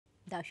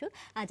দর্শক,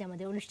 আজ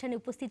আমাদের অনুষ্ঠানে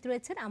উপস্থিত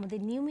রয়েছেন আমাদের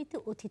নিয়মিত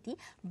অতিথি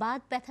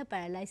বাত ব্যথা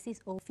প্যারালাইসিস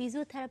ও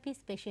physiotherapy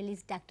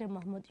specialist doctor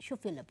Mohammad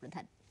Shafiullah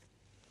প্রধান।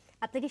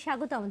 আপনাকে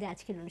স্বাগত আমাদের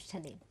আজকের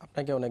অনুষ্ঠানে।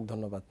 আপনাকে অনেক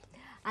ধন্যবাদ।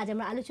 আজ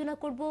আমরা আলোচনা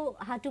করব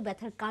হাঁটু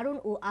ব্যথার কারণ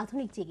ও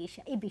আধুনিক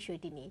চিকিৎসা এই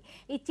বিষয়টি নিয়ে।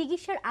 এই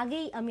চিকিৎসার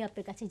আগেই আমি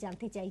আপনার কাছে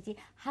জানতে চাই যে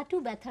হাঁটু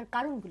ব্যথার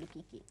কারণগুলো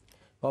কি কি?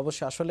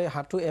 অবশ্যই আসলে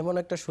হাঁটু এমন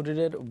একটা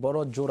শরীরের বড়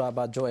জোড়া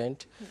বা জয়েন্ট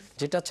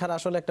যেটা ছাড়া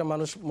আসলে একটা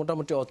মানুষ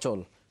মোটামুটি অচল।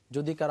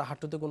 যদি কারো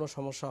হাঁটুতে কোনো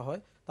সমস্যা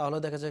হয় তাহলে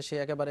দেখা যায় সে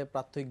একেবারে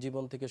প্রাথমিক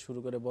জীবন থেকে শুরু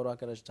করে বড়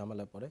আকারে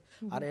ঝামেলা পড়ে।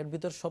 আর এর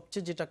ভিতর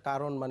সবচেয়ে যেটা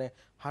কারণ মানে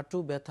হাঁটু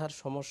ব্যথার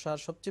সমস্যার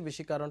সবচেয়ে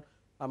বেশি কারণ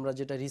আমরা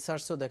যেটা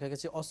রিসার্চেও দেখা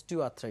গেছে অস্টিও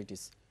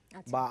আর্থ্রাইটিস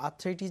বা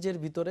আর্থ্রাইটিসের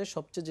ভিতরে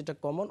সবচেয়ে যেটা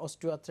কমন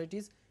অস্টিও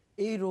আর্থ্রাইটিস।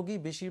 এই রোগী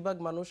বেশিরভাগ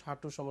মানুষ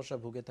হাঁটুর সমস্যা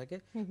ভুগে থাকে।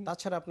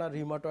 তাছাড়া আপনার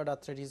রিউমাটয়েড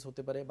আর্থ্রাইটিস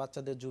হতে পারে,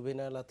 বাচ্চাদের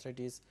জুভেনাইল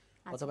আর্থ্রাইটিস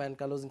অথবা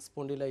অ্যানকাইলোজিং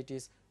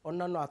স্পন্ডিলাইটিস,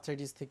 অন্যান্য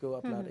আর্থ্রাইটিস থেকেও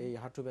আপনার এই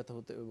হাঁটু ব্যথা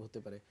হতে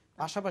পারে।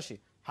 পাশাপাশি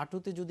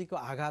হাঁটুতে যদি কেউ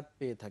আঘাত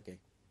পেয়ে থাকে,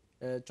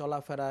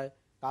 চলাফেরায়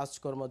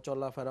কাজকর্ম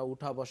চলাফেরা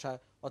উঠা বসা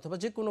অথবা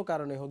যে কোনো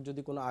কারণে হোক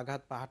যদি কোনো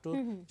আঘাত পা হাঁটুর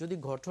যদি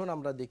গঠন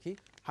আমরা দেখি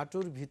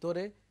হাঁটুর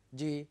ভিতরে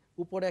যে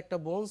উপরে একটা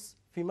বোনস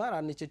ফিমার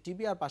আর নিচে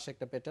টিবি আর পাশে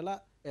একটা পেটেলা,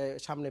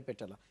 সামনে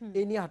পেটেলা,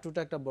 এই নিয়ে হাঁটুটা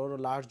একটা বড়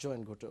লার্জ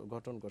জয়েন্ট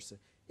গঠন করছে।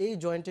 এই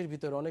জয়েন্টের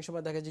ভিতরে অনেক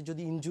সময় দেখা যায়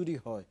যদি ইনজুরি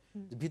হয়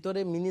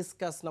ভিতরে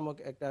মিনিসকাস নামক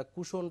একটা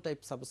কুশন টাইপ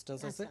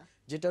সাবস্টেন্স আছে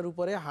যেটার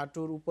উপরে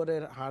হাঁটুর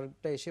উপরের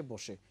হাড়টা এসে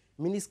বসে।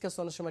 মিনিসকাস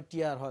অনেক সময়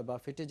টিয়ার হয় বা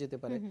ফেটে যেতে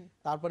পারে।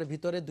 তারপরে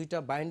ভিতরে দুইটা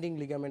বাইন্ডিং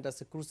লিগামেন্ট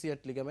আছে,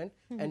 cruciate ligament,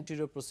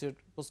 anterior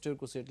posterior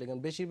cruciate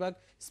ligament. বেশিরভাগ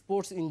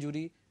স্পোর্টস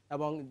ইনজুরি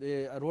এবং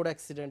রোড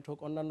অ্যাক্সিডেন্ট হোক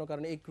অন্যান্য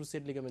কারণে এই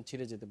ক্রুসিয়েট লিগামেন্ট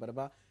ছিঁড়ে যেতে পারে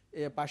বা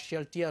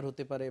পার্শিয়াল টিয়ার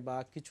হতে পারে বা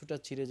কিছুটা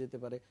ছিঁড়ে যেতে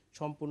পারে,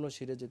 সম্পূর্ণ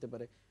ছিঁড়ে যেতে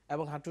পারে।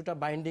 এবং হাঁটুটা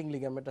বাইন্ডিং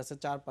লিগামেন্ট আছে,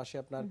 চারপাশে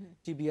আপনার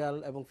টিবিয়াল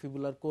এবং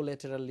ফিবুলার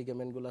কোল্যাটেরাল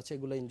লিগামেন্টগুলো আছে,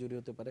 এগুলো ইনজুরি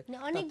হতে পারে।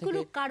 অনেকগুলো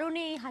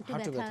কারণে হাঁটু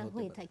ব্যথা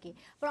হয়ে থাকে।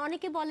 আর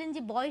অনেকে বলেন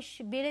যে বয়স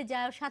বেড়ে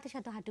যাওয়ার সাথে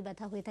সাথে হাঁটু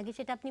ব্যথা হয়ে থাকে,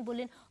 সেটা আপনি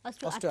বলেন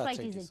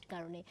অস্টিওআর্থ্রাইটিসের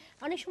কারণে।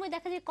 অনেক সময়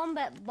দেখা যায় কম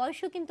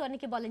বয়সেও কিন্তু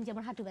অনেকে বলেন যে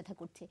আমার হাঁটু ব্যথা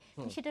করছে,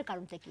 সেটার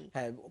কারণটা কি?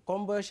 হ্যাঁ,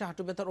 কম বয়সে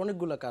হাঁটু ব্যথার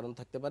অনেকগুলো কারণ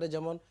থাকতে পারে।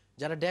 যেমন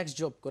যারা ডেস্ক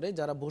জব করে,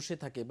 যারা বসে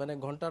থাকে মানে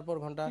ঘন্টার পর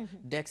ঘন্টা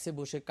ডেস্কে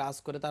বসে কাজ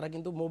করে, তারা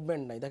কিন্তু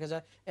মুভমেন্ট নাই। দেখা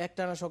যায়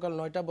একটানা সকাল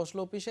 9টা বসলো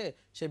অফিসে,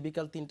 সে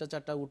বিকাল 3টা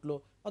 4টা উঠলো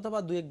অথবা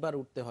 2-1 বার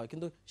উঠতে হয়,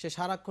 কিন্তু সে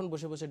সারাক্ষণ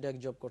বসে বসে ডেস্ক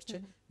জব করছে,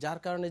 যার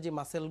কারণে যে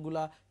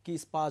মাসেলগুলা কি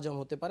স্পাজম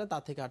হতে পারে তা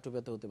থেকে হাঁটু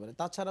ব্যথা হতে পারে।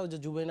 তাছাড়াও যে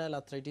জুভেনাইল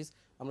আর্থ্রাইটিস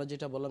আমরা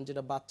যেটা বললাম,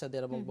 যেটা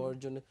বাচ্চাদের এবং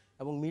বয়সজন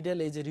এবং মিডল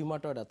এজে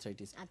রিউমাটয়েড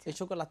আর্থ্রাইটিস, এই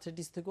সকল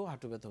আর্থ্রাইটিস থেকেও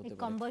হাঁটু ব্যথা হতে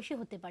পারে, কম বয়সে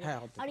হতে পারে।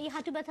 আর এই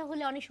হাঁটু ব্যথা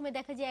হলে অনেক সময়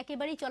দেখা যায়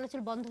একেবারেই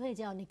চলাচল বন্ধ হয়ে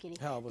যায় অনেকেরই।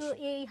 তো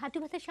এই হাঁটু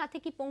ব্যথার সাথে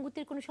কি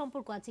পঙ্গুত্বের কোনো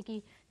সম্পর্ক আছে কি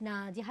না,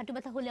 যে হাঁটু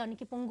ব্যথা হলে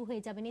অনেকে পঙ্গু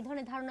হয়ে যাবেন, এই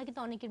ধরনের ধারণা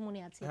কিন্তু অনেকের মনে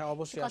আছে? হ্যাঁ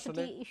অবশ্যই,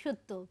 আসলে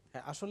সত্য।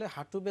 হ্যাঁ, আসলে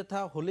হাঁটু ব্যথা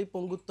হলেই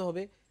পঙ্গুত্ব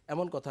হবে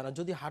এমন কথা না।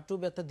 যদি হাঁটু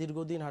ব্যথা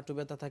দীর্ঘদিন হাঁটু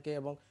ব্যথা থাকে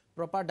এবং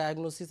প্রপার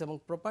ডায়াগনোসিস এবং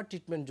প্রপার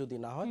ট্রিটমেন্ট যদি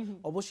না হয়,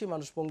 অবশ্যই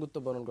মানুষ পঙ্গুত্ব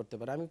বরণ করতে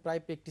পারে। আমি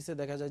প্রায় প্র্যাকটিসে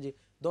দেখা যায় যে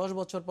 10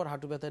 বছর পর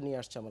হাঁটু ব্যথা নিয়ে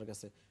আসছে আমার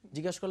কাছে।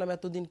 জিজ্ঞাসা করলাম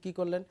এতদিন কি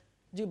করলেন?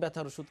 যে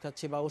ব্যথার ওষুধ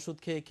খাচ্ছি বা ওষুধ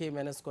খেয়ে খেয়ে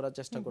ম্যানেজ করার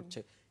চেষ্টা করছে।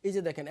 এই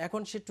যে দেখেন,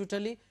 এখন সে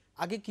টোটালি,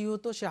 আগে কি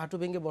হতো, সে হাঁটু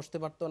ভেঙে বসতে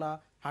পারতো না,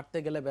 হাঁটতে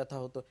গেলে ব্যথা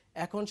হতো,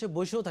 এখন সে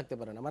বসেও থাকতে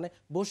পারে না, মানে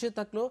বসে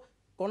থাকলেও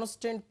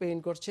কনস্ট্যান্ট পেইন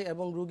করছে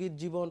এবং রোগীর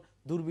জীবন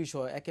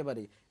দুর্বিষহ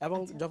একেবারেই। এবং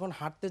যখন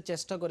হাঁটতে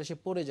চেষ্টা করে সে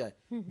পড়ে যায়,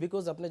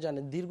 বিকজ আপনি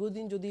জানেন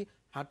দীর্ঘদিন যদি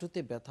হাঁটুতে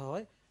ব্যথা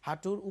হয়,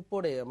 হাঁটুর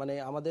উপরে মানে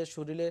আমাদের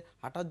শরীরে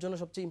হাঁটার জন্য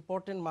সবচেয়ে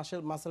ইম্পর্টেন্ট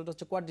মাসেলটা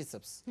হচ্ছে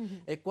কোয়াড্রিসেপস।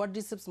 এই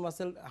কোয়াড্রিসেপস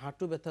মাসেল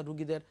হাঁটু ব্যথা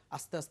রোগীদের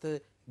আস্তে আস্তে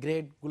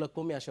গ্রেড গুলো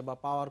কমে আসে বা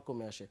পাওয়ার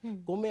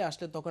কমে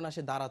আসলে তখন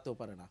আসে দাঁড়াতেও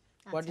পারে না।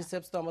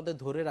 কোয়াড্রিসেপস তো আমাদের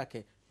ধরে রাখে,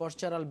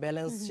 পশ্চারাল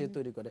ব্যালেন্স সে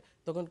তৈরি করে।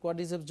 তখন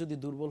কোয়াড্রিসেপস যদি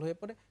দুর্বল হয়ে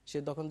পড়ে, সে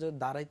তখন যদি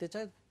দাঁড়াইতে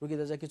চায়,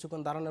 রোগীদের যায়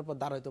কিছুক্ষণ দাঁড়ানোর পর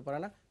দাঁড়াইতে পারে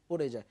না,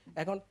 পড়ে যায়।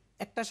 এখন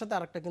একটার সাথে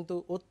আরেকটা কিন্তু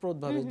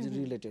ওতপ্রোতভাবে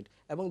রিলেটেড,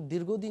 এবং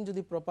দীর্ঘদিন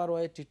যদি প্রপার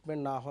ওয়ে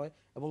ট্রিটমেন্ট না হয়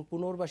এবং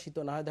পুনর্বাসিত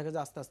না হয়, দেখা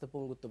যায় আস্তে আস্তে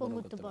পঙ্গুত্ব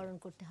বরণ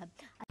করতে হয়।